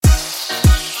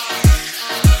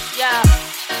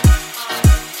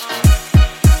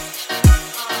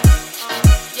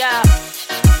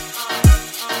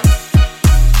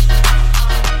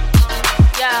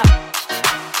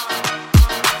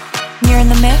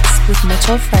mix with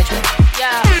Mitchell Frederick.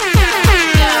 Yeah, they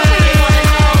wanna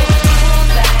know who's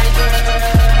that girl.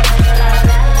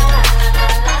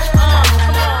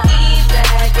 Come on, he's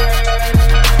that girl.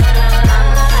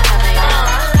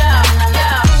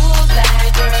 Yeah, who's that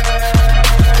girl?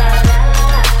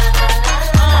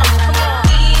 Come on,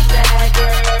 he's that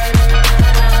girl.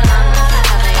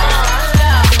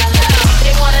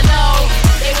 They wanna know,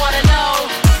 they wanna know,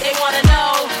 they wanna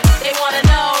know, they wanna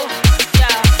know.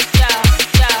 Yeah.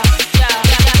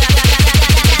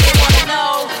 They wanna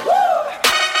know.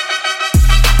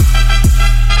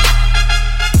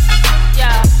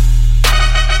 Yeah.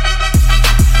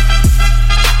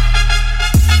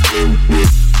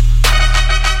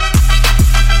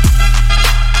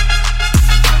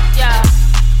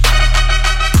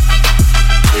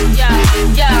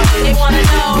 Yeah, they wanna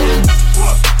know.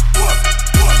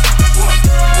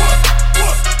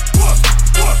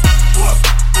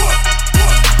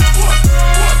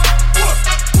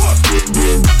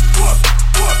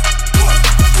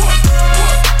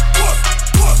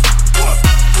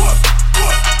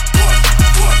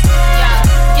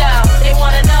 They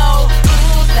wanna know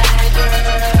who's that girl.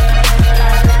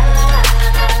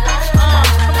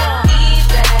 Come on, he's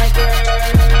that girl.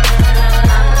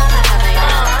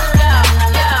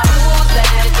 Who's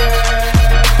that girl?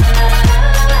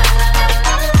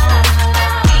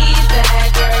 He's that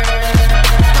girl.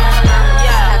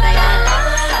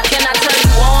 Can I turn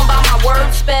you on by my word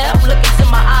spell? Look into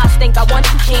my eyes, think I want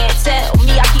you, can't tell.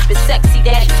 Me, I keep it sexy,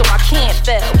 daddy, so I can't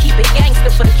fail. Keep it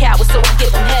gangster for the cowards, so I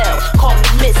give them hell. Call me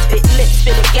misfit, lips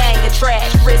fit a gang of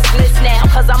trash. Riskless now,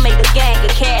 cause I made a gang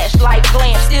of cash. Like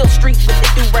glam, still street with the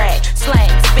do-rag. Slang,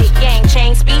 spit, gang,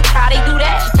 chain speak, how they do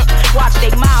that? Watch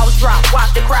they mouths drop,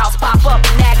 watch the crowds pop up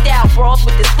and act out. Brawls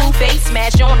with this blue face,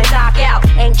 smash on and knock out.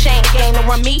 Ain't chain game to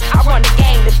run me, I run the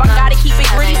game. If I gotta keep it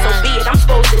gritty, so be it. I'm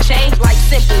supposed to change like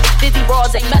simple. Dizzy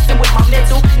bras ain't messing with my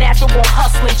mental. Natural born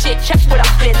hustling shit, check what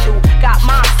I've been through. Got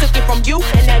mine, took it from you,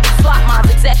 and now you slot mine.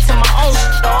 Exact to my own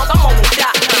dog, I'm on the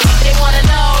shot. They wanna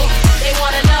know, they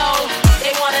wanna know,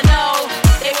 they wanna know,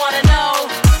 they wanna know.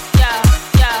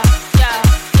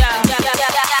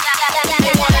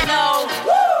 They wanna know.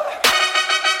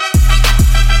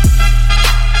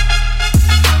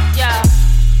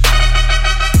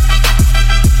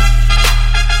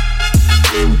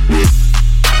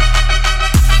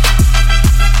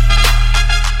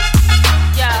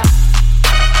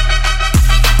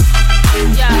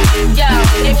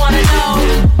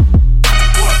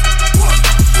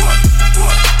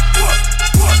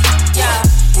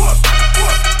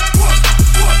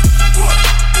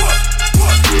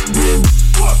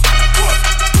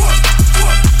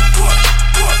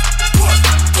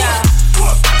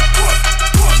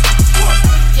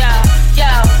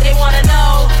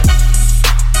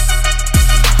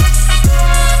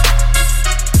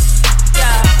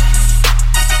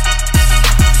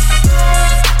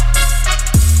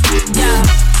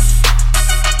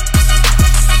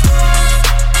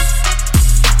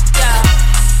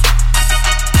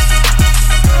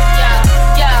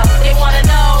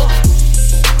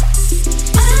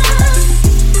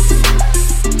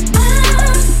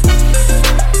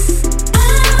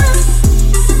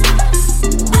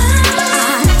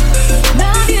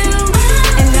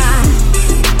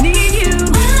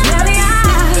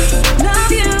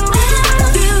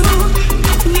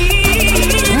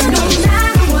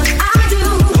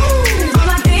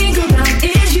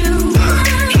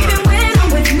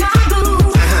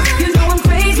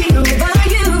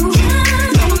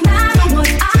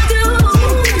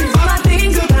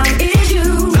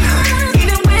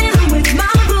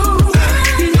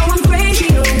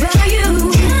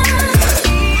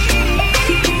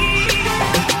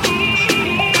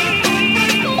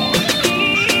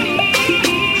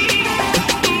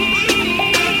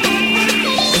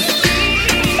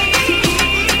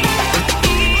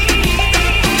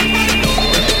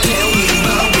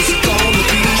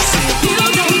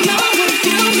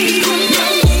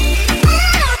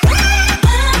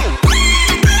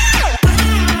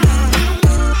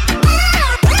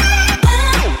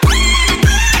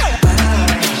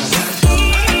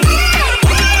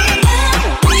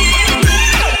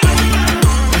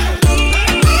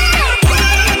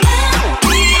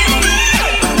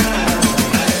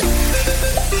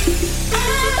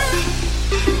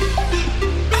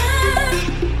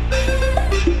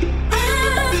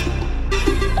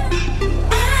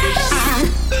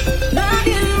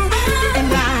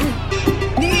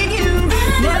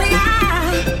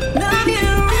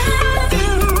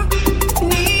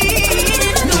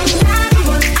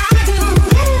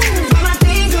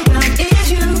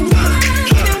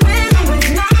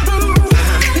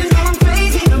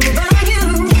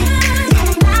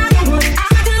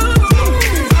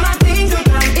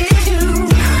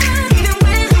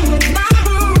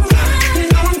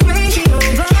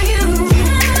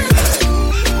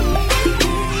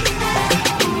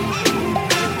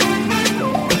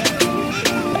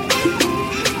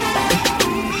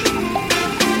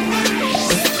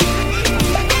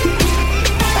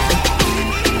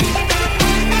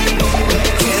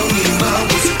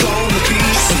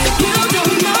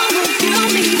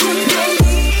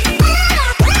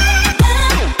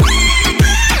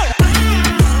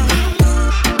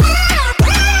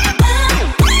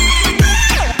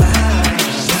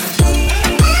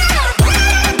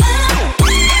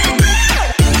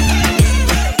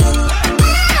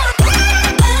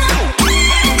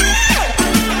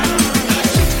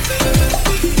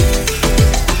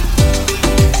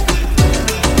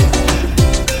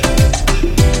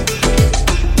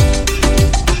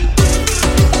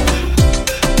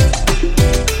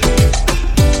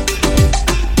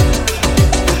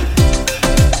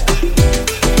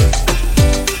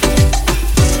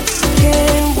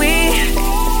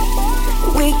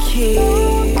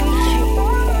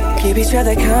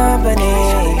 company.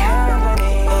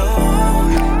 Oh,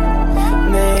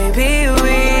 maybe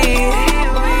we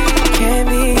can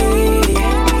be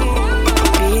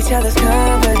each other's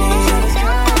company.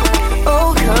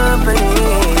 Oh, company.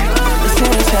 We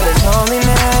spend each other's lonely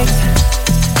nights,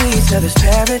 be each other's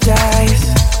paradise.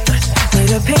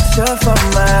 Need a picture for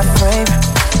my frame,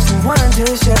 someone to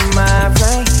share my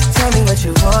brain. Tell me what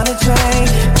you wanna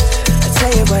drink, I'll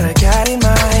tell you what I got in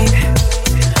mind.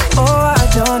 Oh, I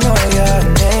don't know your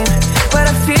name, but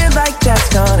I feel like that's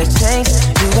gonna change.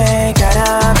 You ain't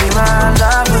gotta be my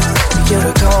lover, you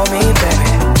to call me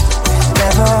baby.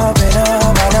 Never been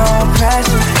under no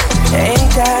pressure,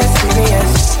 ain't that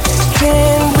serious.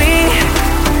 Can we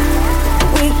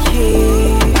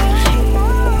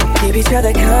keep each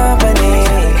other company?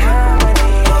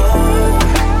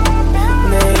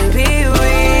 Maybe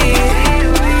we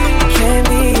can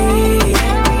be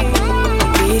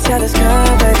each other's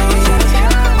company.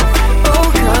 Oh,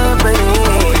 company.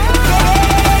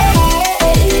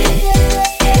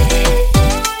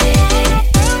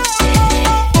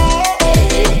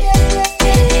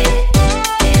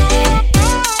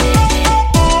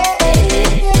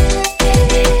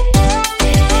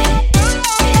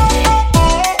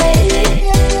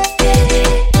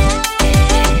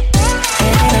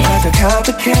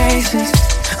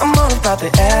 I'm all about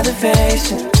the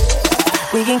elevation.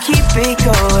 We can keep it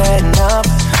going up,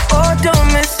 or don't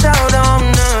miss out on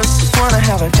us. Just wanna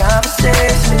have a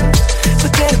conversation,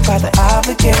 forget about the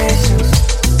obligations.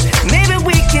 Maybe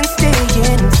we can stay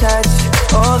in touch.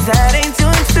 Oh, that ain't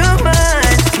doing too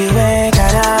much. You ain't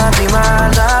gotta be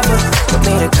my lover for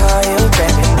me to call you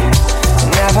baby.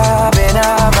 Never been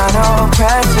under no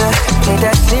pressure, ain't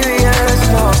that serious,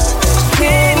 no.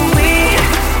 Can we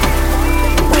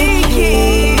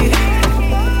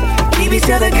keep each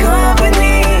other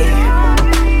company?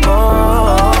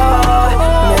 Oh,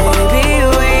 maybe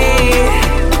we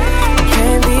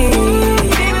can be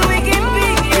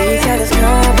each other's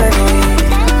company.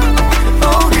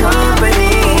 Oh, company.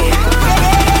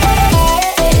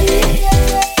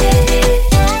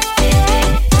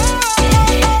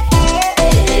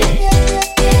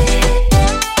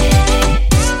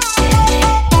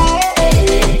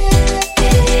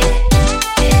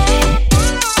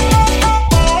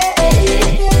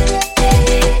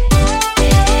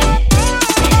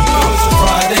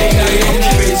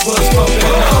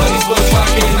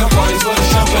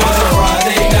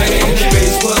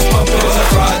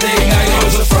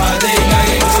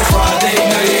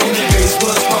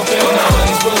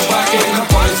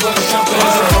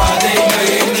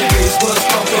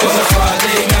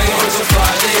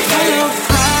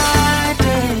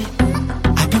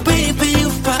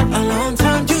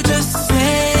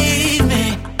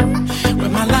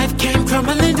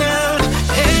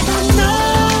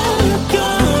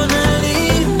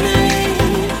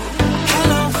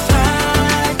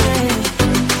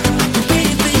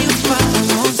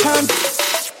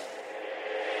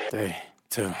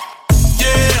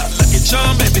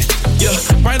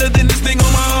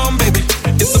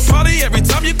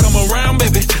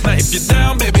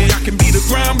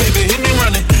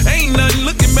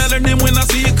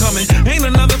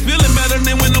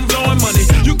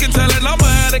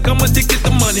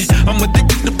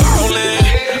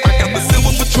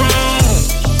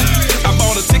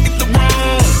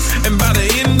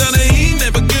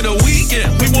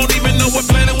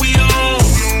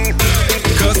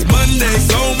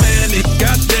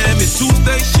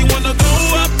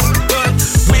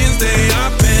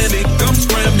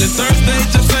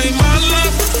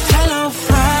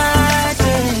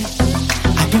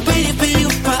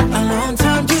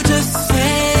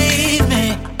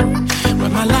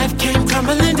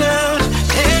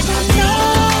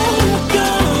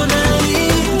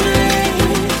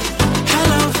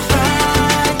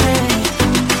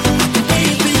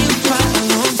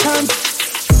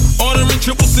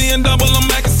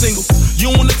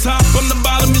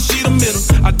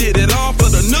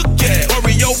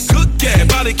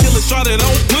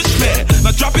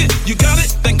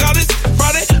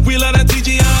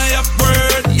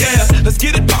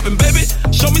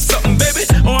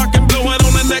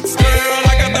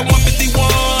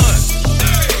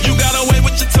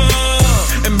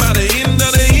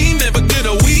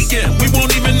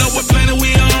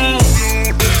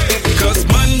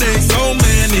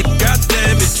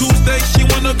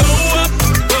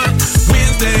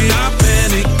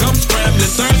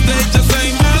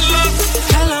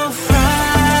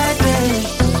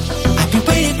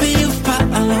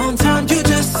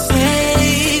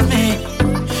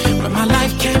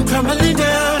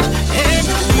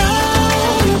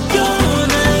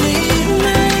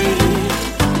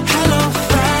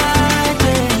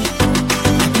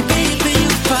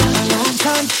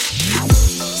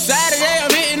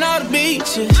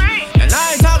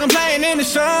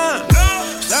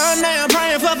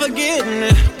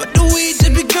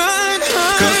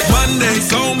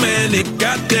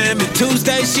 Damn it,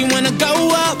 Tuesday she wanna go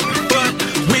up, but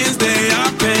Wednesday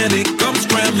I panic, I'm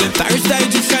scrambling. Thursday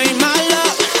just ain't my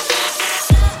luck.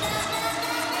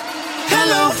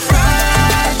 Hello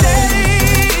Friday,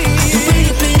 been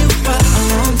waiting for you for a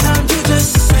long time. You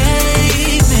just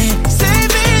save me,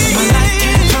 save me. My life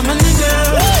can't come a nigga.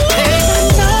 Hey,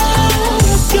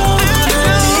 I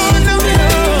know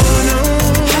you're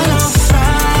Hello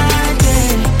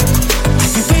Friday,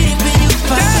 I've been waiting for you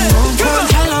for a long time.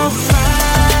 Hello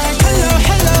Friday,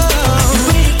 hello. Been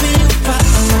waiting for you for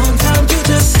a long time. You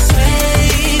just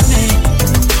save me,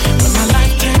 but my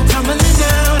life can't come a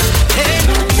nigga. Hey,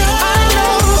 I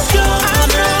know you're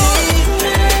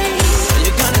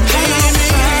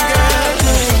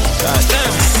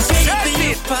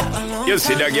You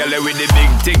see that girl with the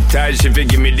big tic tac, she fi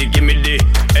gimme the.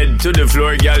 Head to the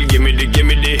floor, girl, gimme the.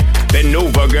 Bend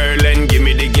over, girl, and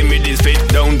gimme the. Spit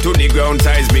down to the ground,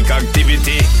 seismic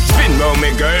activity. Spin round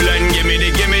me, girl, and gimme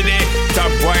the.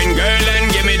 Top wine, girl, and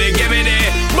gimme the.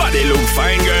 Body look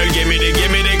fine, girl, gimme the.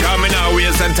 Coming out,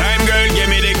 waste some time, girl,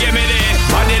 gimme the.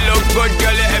 Body look good,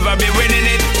 girl, you ever be winning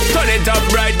it. Turn it up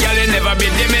right, girl, you never be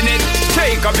dimming it.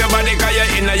 Take up your body, cause you're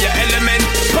in your element.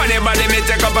 Funny body, me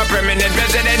take up a permanent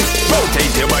residence.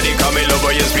 Rotate your body, come in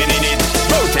over, you're spinning it.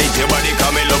 Rotate your body,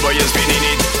 come in over, you're spinning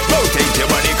it. Rotate your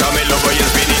body, come in over,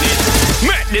 you're spinning it.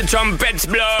 Make the trumpets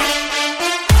blow.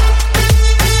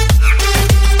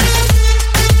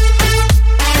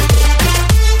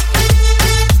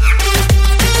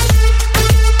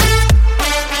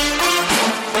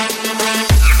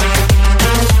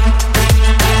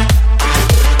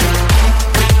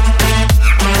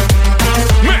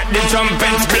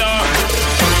 Trumpets blow.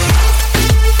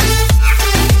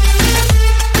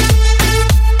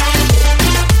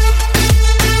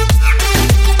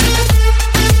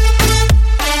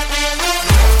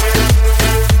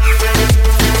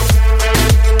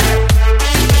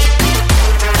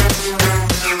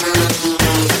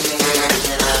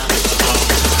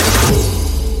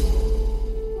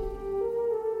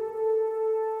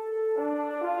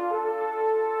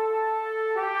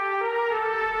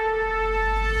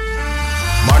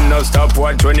 Stop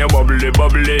watch when you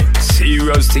bubbly.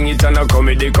 Serious thing, it and a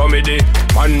comedy.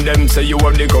 Man, them say you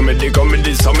have the comedy.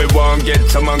 So me won't get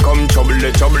someone come trouble.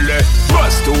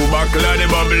 Bust two buckle of the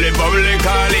bubbly.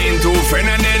 Call in two friend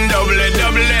and then double.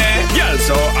 Girl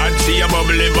so hot, she a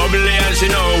bubbly. And she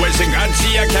know when she got,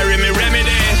 she a carry me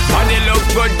remedy. Body look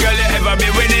good, girl, you ever be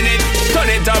winning it. Turn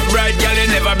it up right, girl, you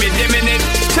never be dimming it.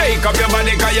 Take up your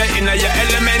body, cause you're in your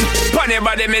element. Funny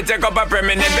body, me take up a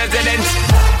permanent residence.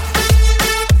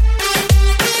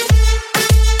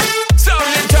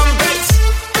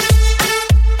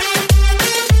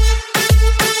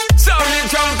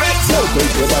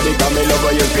 Rotate your body, come in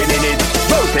over, you're spinning it.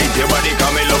 Rotate your body,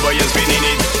 come in over, you're spinning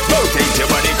it. Rotate your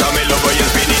body, come in over, you're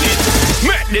spinning it.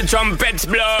 Make the trumpets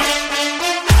blow.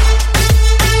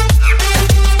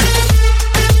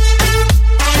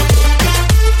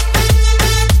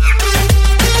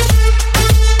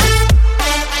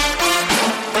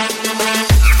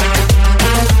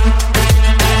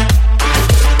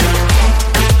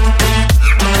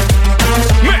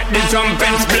 Make the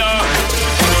trumpets blow.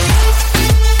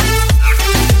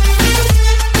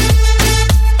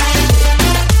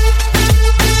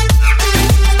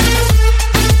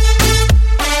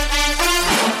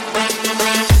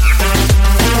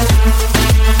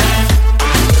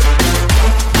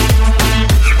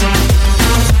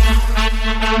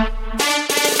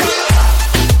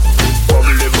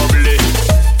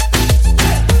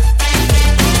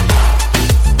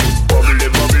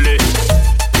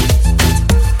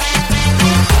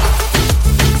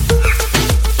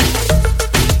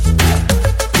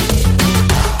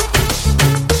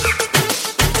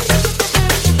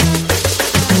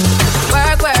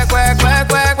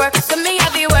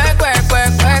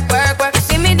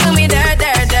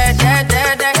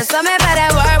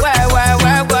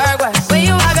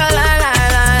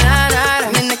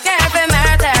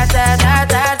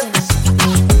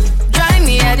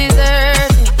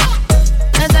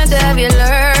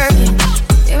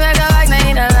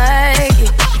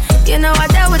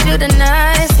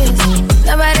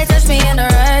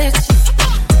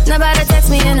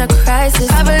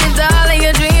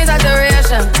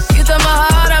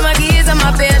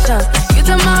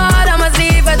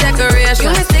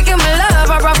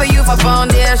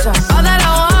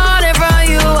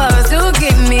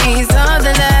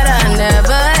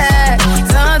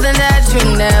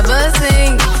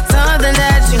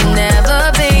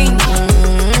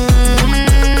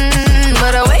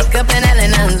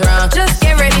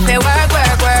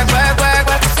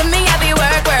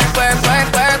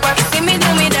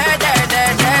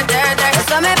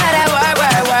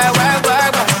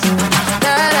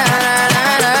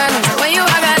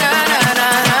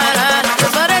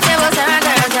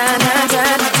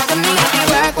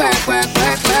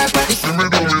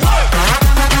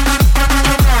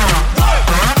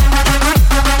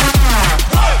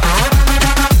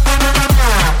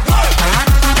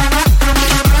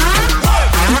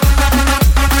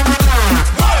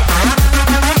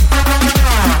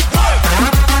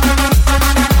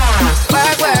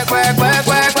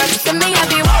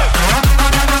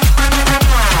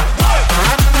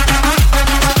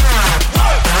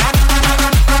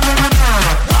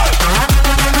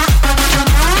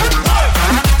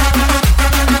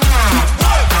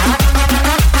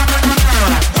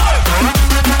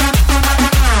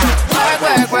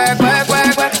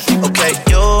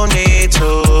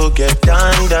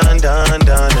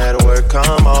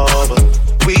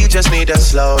 to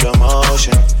slow the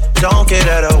motion. Don't get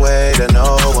out of the way to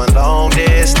no one. Long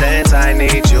distance, I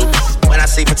need you. When I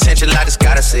see potential, I just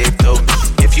gotta see it through.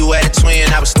 If you had a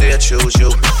twin, I would still choose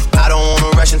you. I don't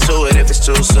wanna rush into it if it's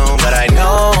too soon, but I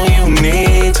know you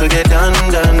need to get done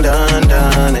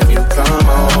if you come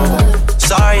over.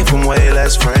 Sorry if I'm way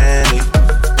less friendly.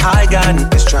 I got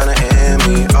niggas tryna end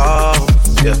me. Oh,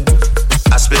 yeah.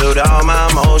 I spilled all my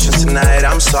emotions tonight,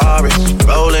 I'm sorry.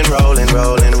 Rolling.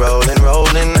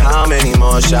 How many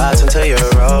more shots until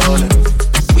you're rolling?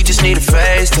 We just need a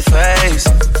face to face.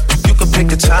 You could pick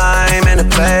the time and the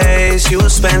place. You will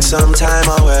spend some time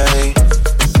away.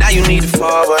 Now you need to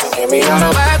forward and get me out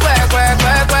of work.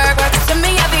 To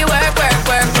me, I be work.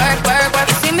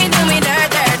 You see me do me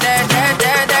dirt.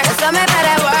 Tell me about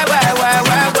that work.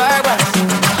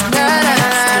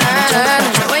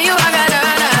 When you walk out,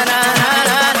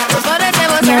 before the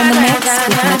table turn. You're in the mix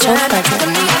with Mitchell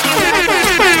Frederick.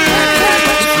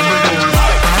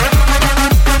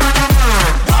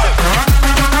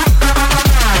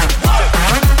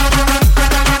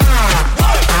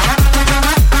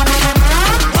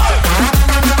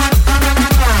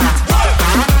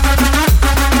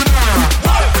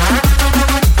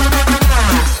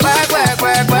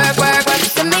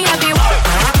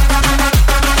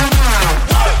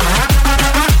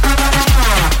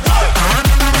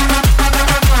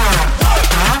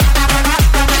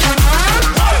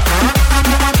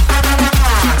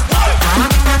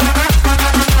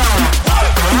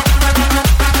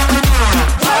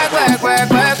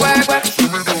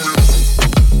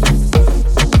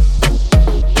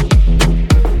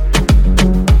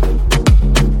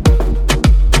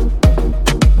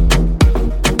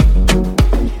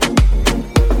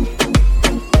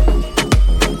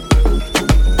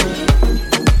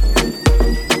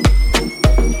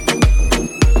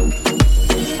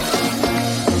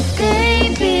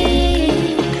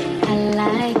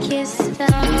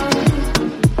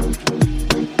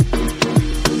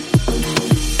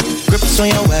 on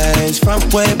your ways,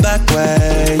 front way, back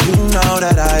way. You know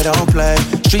that I don't play.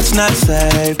 Streets not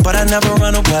safe, but I never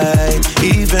run away,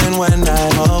 even when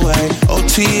I'm away.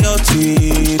 OT, OT,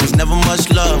 there's never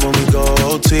much love when we go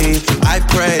OT. I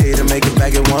pray to make it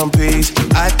back in one piece.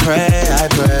 I pray.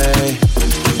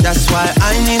 That's why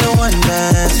I need a one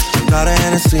dance. Got a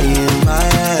Hennessy in my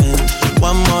hand.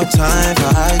 One more time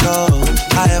before I go.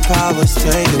 Higher powers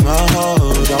taking a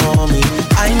hold on me.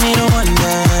 I need a one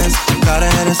dance. Got a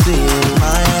Hennessy in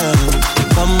my hand.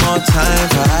 One more time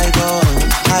before I go.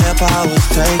 Higher powers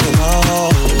taking a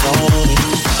hold on me.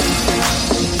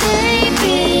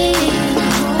 Baby,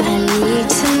 I need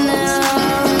to know,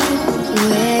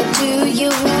 where do you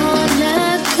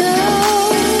wanna go?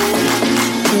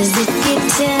 'Cause if you're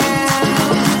down,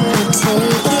 we'll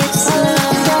take it slow.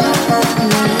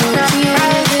 Make you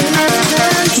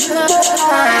lose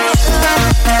control.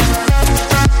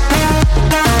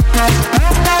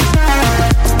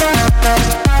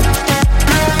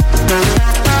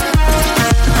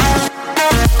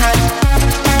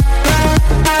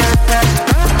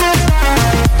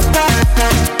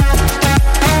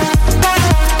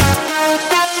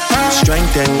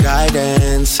 Strength and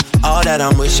guidance, all that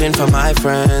I'm wishing for my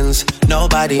friends.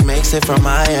 Nobody makes it from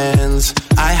my ends.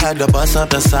 I had to bust up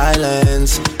the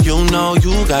silence. You know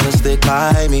you gotta stick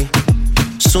by me.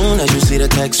 Soon as you see the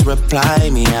text, reply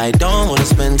me. I don't wanna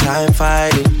spend time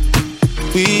fighting.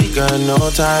 We got no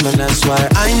time, and that's why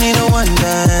I need a one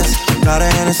dance. Got a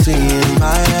Hennessy in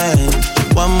my hand.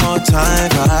 One more time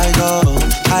before I go.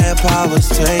 Higher powers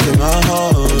taking a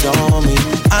hold on me.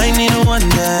 I need a one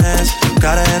dance.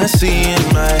 Got a Hennessy in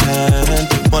my hand.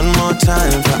 One more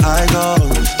time before I go.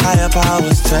 Higher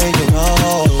powers taking a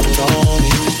hold on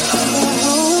me.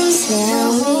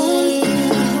 Tell me,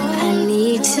 I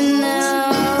need to know,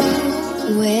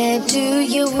 where do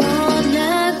you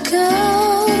wanna go?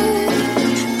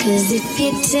 'Cause if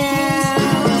you're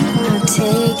down, I'll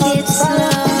take it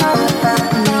slow.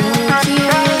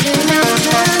 Make you lose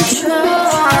control.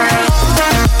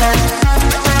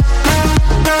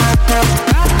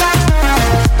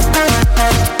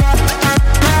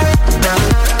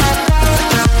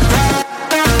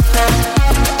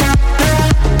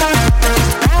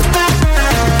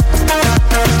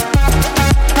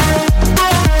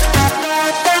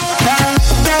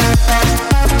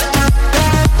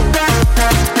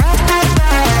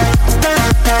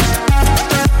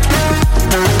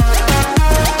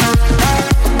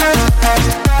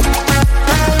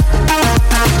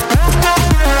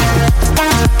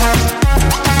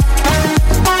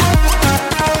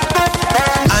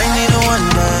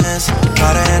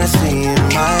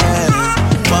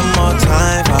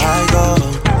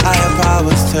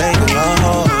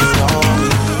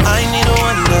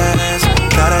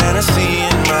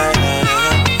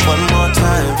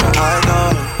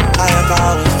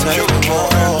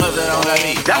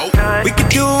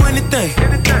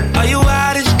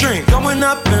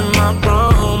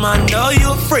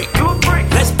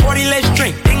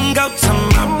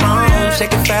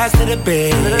 rise to the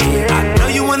bed. I know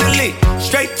you wanna leap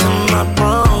straight to my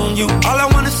room. You all I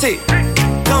wanna see.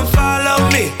 Come follow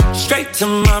me straight to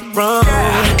my room.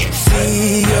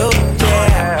 See you,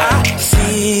 yeah. I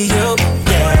see you,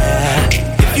 yeah.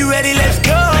 If you ready, let's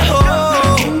go.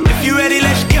 If you ready,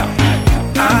 let's go.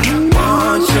 I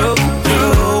want you, you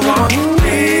want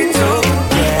me too,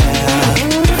 yeah.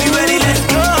 If you ready, let's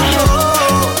go.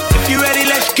 If you ready,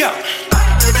 let's go.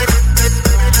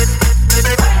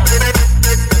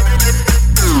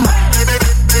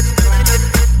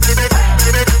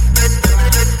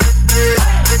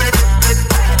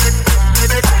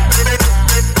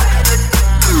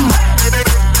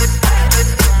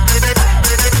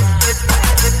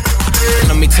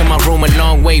 Room a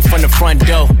long way from the front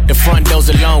door. The front door's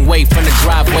a long way from the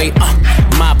driveway.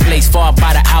 My place far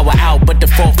by the hour out, but the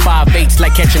 458's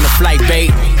like catching a flight,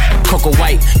 babe. Coco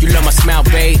White, you love my smile,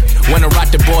 babe. When I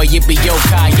rock the boy, it be yo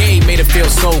Kanye. Made her feel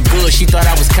so good, she thought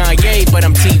I was Kanye, but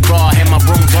I'm T-Raw and my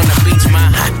room's on the beach,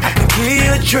 my. I can give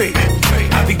you a treat.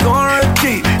 I be going real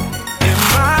deep in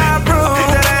my room. Put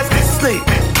that ass to sleep.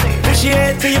 Push your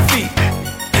head to your feet.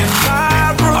 In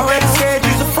my room. Already said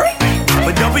you's a freak,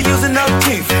 but don't be using no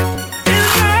teeth.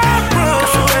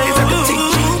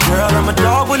 I'm a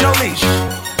dog with no leash.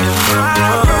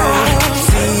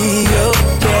 See you,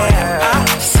 yeah. I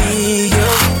see you,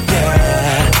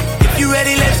 yeah. If you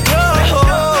ready, let's go.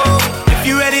 If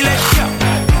you ready, let's go.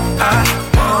 I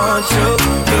want you,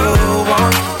 you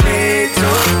want me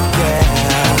too,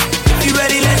 yeah. If you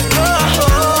ready, let's go.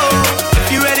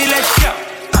 If you ready, let's go.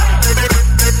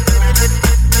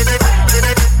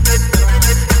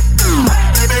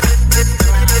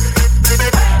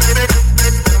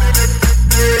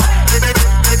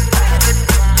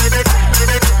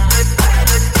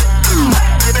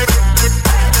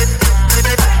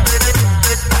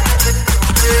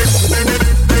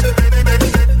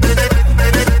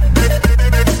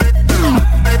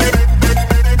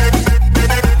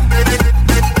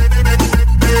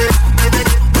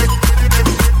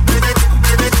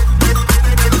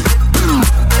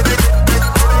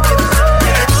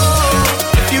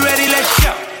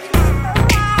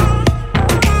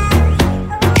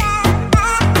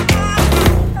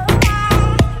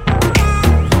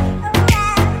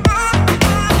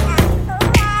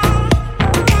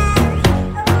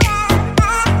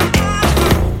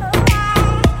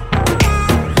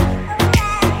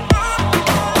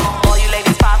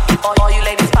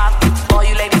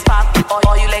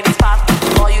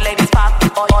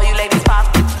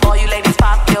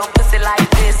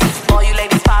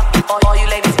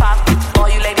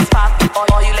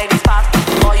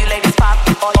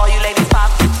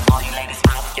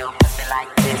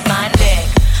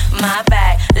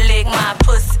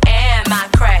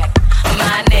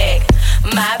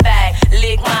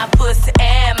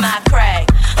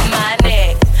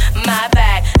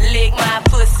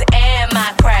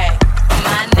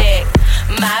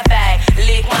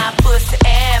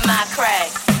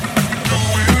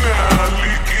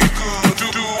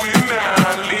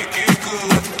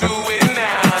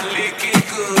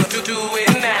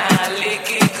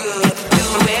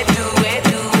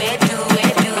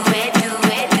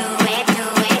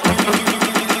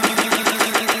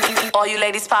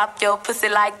 Pop your pussy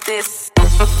like this.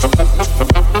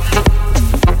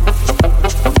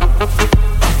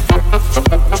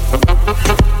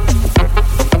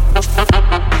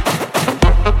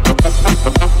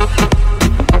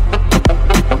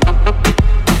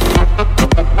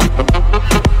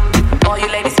 All you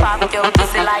ladies pop your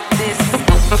pussy like this.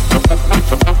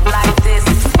 Like this.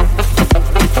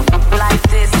 Like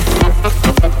this.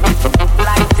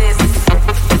 Like this.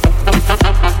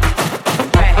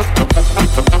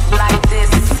 Like this,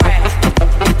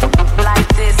 like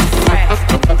this.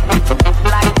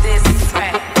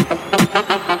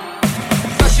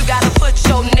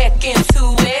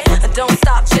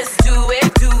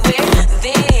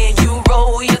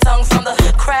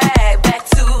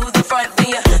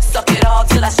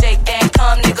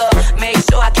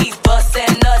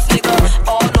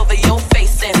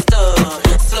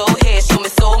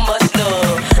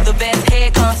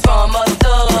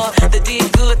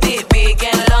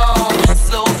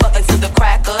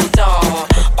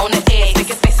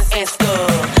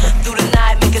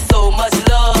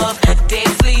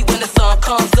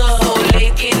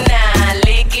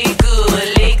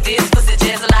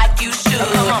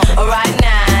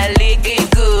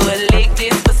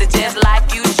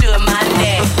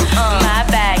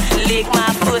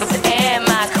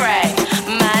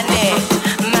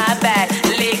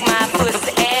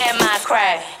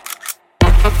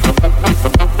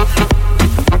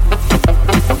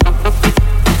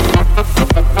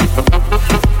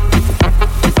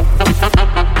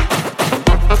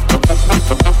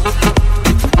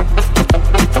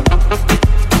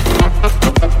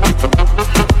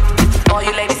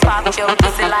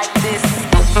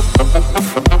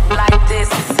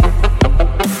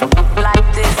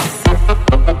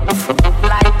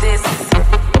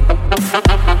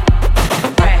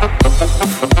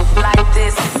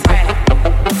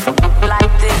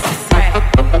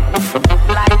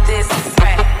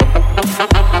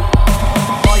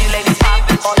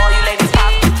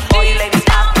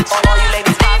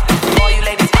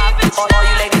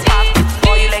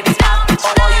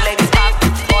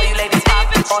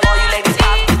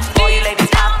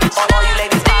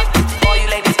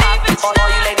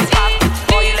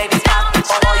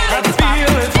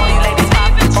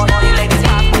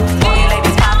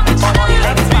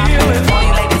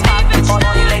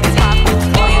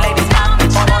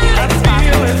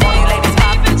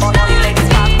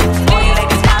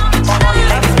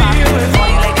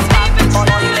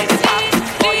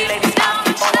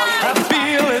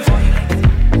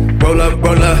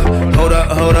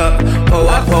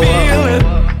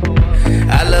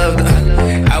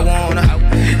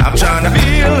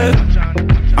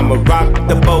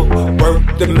 the boat, work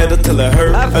the metal till it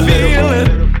hurt I a little. feel it.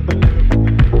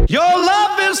 Your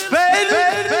love is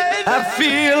fading. I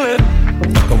feel it.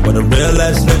 Fucking with a real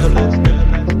ass nigga.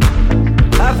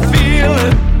 I feel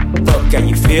it. Fuck, can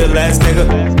you feel ass nigga?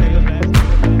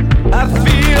 I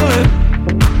feel it.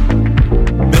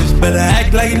 Bitch better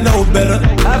act like you know better.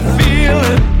 I feel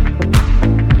it.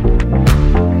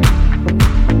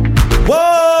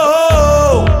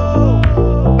 Whoa,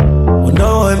 when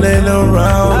no one ain't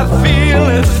around. I feel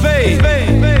it fade.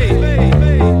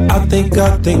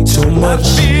 I think too much. I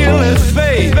feel it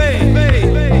fade.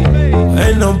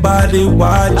 Ain't nobody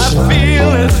watching. I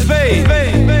feel it fade.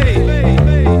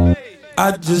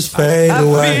 I just fade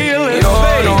away. I feel it You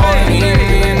don't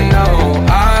even know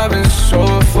I've been so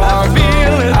far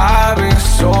gone. I've been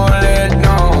so let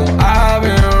down. I've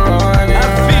been running. I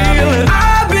feel it.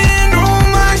 I've been on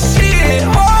my shit.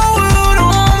 Whole world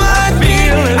on my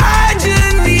feet. I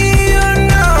just need you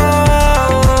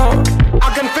now. I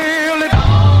can feel it.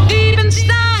 Deep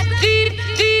inside, deep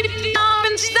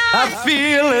inside. I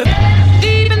feel it.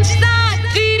 Deep inside,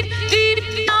 deep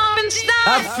inside.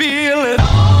 I feel it.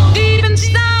 Deep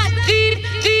inside, deep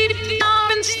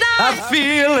inside. I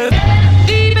feel it.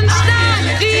 Deep inside,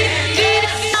 deep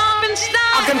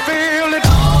inside. I can feel it.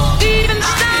 Deep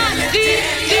inside, deep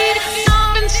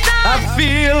inside. I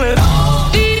feel it.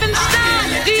 Deep inside,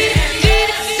 deep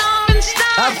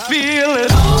inside. I feel it.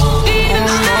 Deep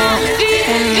inside, deep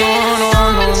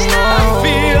inside. I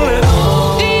feel it.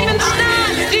 Deep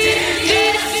inside, deep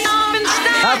inside.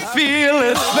 I feel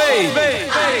it fade.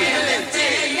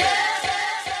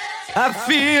 I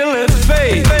feel it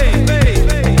fade.